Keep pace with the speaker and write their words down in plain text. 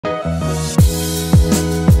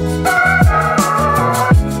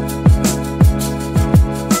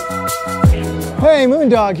Hey,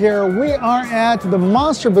 Moondog here. We are at the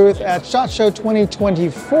Monster booth at SHOT Show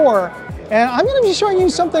 2024, and I'm going to be showing you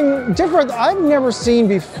something different I've never seen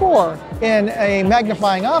before in a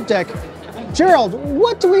magnifying optic. Gerald,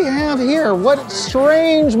 what do we have here? What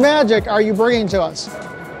strange magic are you bringing to us?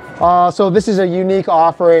 So this is a unique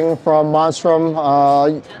offering from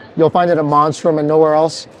Monstrum. You'll find it at Monstrum and nowhere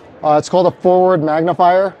else. It's called a forward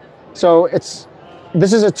magnifier. So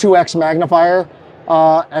this is a 2x magnifier,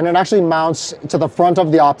 and it actually mounts to the front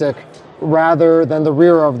of the optic rather than the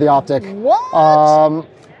rear of the optic. What?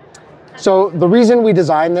 So the reason we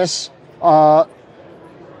designed this,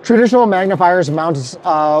 traditional magnifiers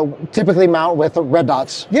typically mount with red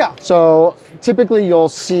dots. Yeah. So typically you'll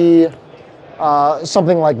see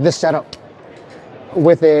something like this setup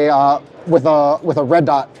with a red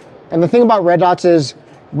dot. And the thing about red dots is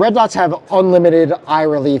red dots have unlimited eye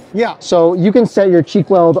relief. Yeah. So you can set your cheek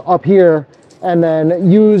weld up here and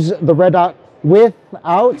then use the red dot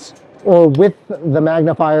without or with the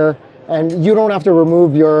magnifier, and you don't have to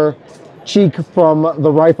remove your cheek from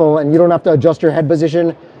the rifle, and you don't have to adjust your head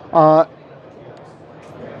position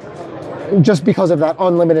just because of that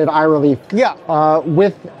unlimited eye relief. Yeah.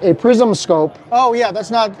 With a prism scope. Oh yeah,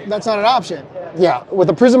 that's not an option. Yeah,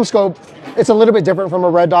 with a prism scope, it's a little bit different from a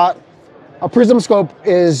red dot. A prism scope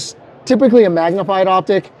is typically a magnified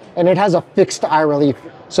optic, and it has a fixed eye relief.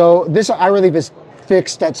 So this eye relief is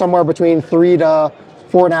fixed at somewhere between 3 to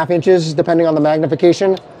 4.5 inches, depending on the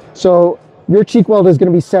magnification. So your cheek weld is going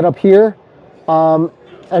to be set up here, and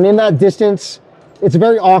in that distance, it's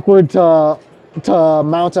very awkward to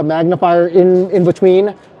mount a magnifier in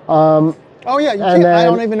between. Oh yeah, you can't. I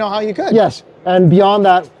don't even know how you could. Yes, and beyond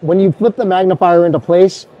that, when you flip the magnifier into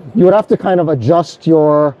place, you would have to kind of adjust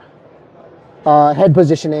your head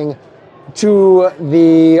positioning to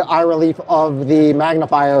the eye relief of the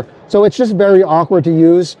magnifier. So it's just very awkward to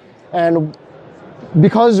use. And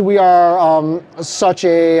because we are such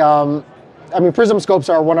a, I mean, prism scopes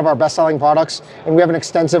are one of our best-selling products, and we have an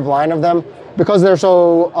extensive line of them. Because they're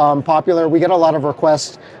so popular, we get a lot of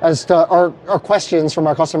requests as to, or questions from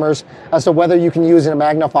our customers as to whether you can use a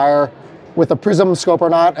magnifier with a prism scope or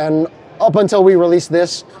not. And up until we released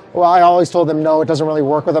this, well, I always told them no, it doesn't really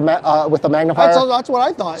work with a magnifier. That's what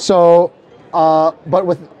I thought. So, but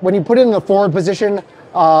when you put it in the forward position,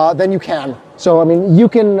 then you can. So, I mean, you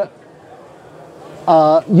can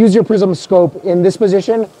use your prism scope in this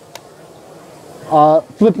position,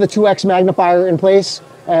 flip the 2x magnifier in place,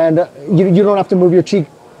 and you don't have to move your cheek,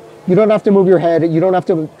 you don't have to move your head, you don't have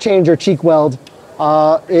to change your cheek weld.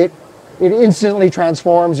 It instantly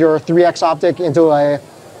transforms your 3x optic into a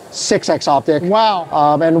 6x optic.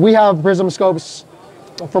 Wow. And we have prism scopes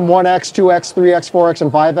from 1x, 2x, 3x, 4x,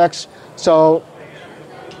 and 5x. So,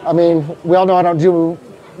 I mean, we all know how to do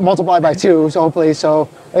multiply by 2, so hopefully, so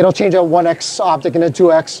it'll change a 1x optic into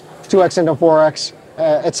 2x, 2x into 4x,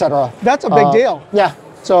 etc. That's a big deal. Yeah.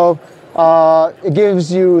 So it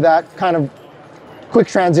gives you that kind of quick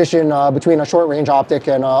transition between a short range optic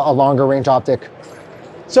and a longer range optic.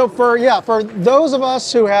 So for those of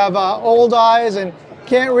us who have old eyes and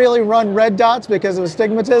can't really run red dots because of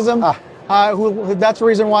astigmatism, that's the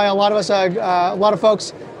reason why a lot of us, a lot of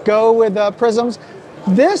folks go with prisms.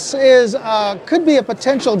 This is could be a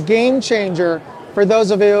potential game changer for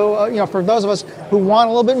those of you, for those of us who want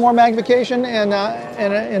a little bit more magnification in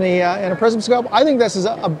a prism scope. I think this is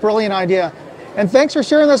a brilliant idea. And thanks for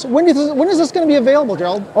sharing this. When is this going to be available,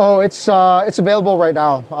 Gerald? Oh, it's available right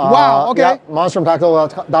now. Wow. Okay. Yeah,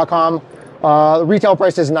 monstrumtactile.com. The retail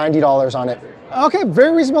price is $90 on it. Okay,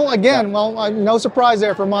 very reasonable. Again, yeah. Well, no surprise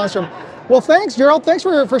there for Monstrum. Well, thanks, Gerald. Thanks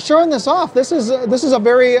for showing this off. This is a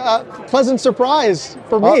very pleasant surprise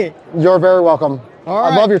for me. You're very welcome. All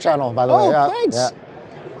right. I love your channel, by the way. Oh, thanks. Yeah.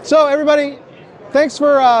 So, everybody, thanks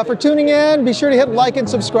for tuning in. Be sure to hit like and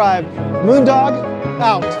subscribe. Moondog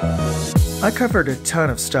out. I covered a ton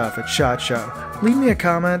of stuff at SHOT Show. Leave me a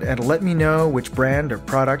comment and let me know which brand or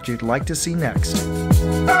product you'd like to see next.